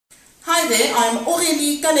Hi there, I'm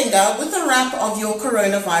Aurélie Kalenga with a wrap of your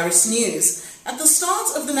coronavirus news. At the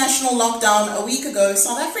start of the national lockdown a week ago,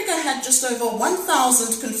 South Africa had just over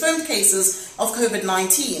 1,000 confirmed cases of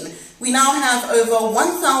COVID-19. We now have over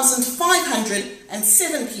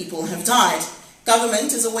 1,507 people have died.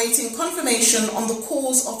 Government is awaiting confirmation on the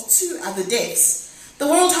cause of 2 other deaths. The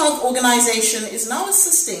World Health Organization is now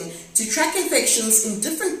assisting to track infections in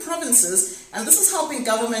different provinces, and this is helping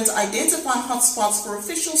government identify hotspots for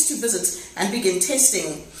officials to visit and begin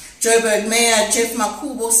testing. Joburg Mayor Jeff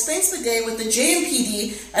Makubo spent the day with the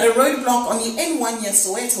JMPD at a roadblock on the N1 near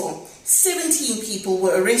Soweto. 17 people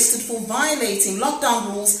were arrested for violating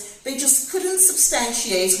lockdown rules. They just couldn't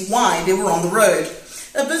substantiate why they were on the road.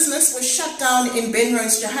 A business was shut down in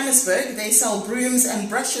Benrose, Johannesburg. They sell brooms and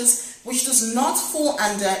brushes, which does not fall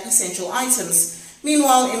under essential items.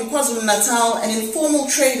 Meanwhile, in KwaZulu-Natal, an informal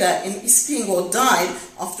trader in Ispingo died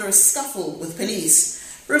after a scuffle with police.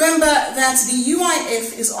 Remember that the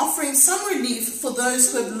UIF is offering some relief for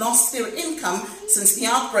those who have lost their income since the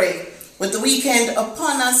outbreak. With the weekend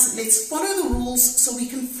upon us, let's follow the rules so we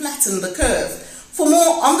can flatten the curve. For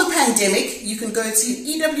more on the pandemic, you can go to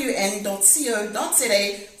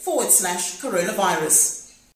ewn.co.za/coronavirus.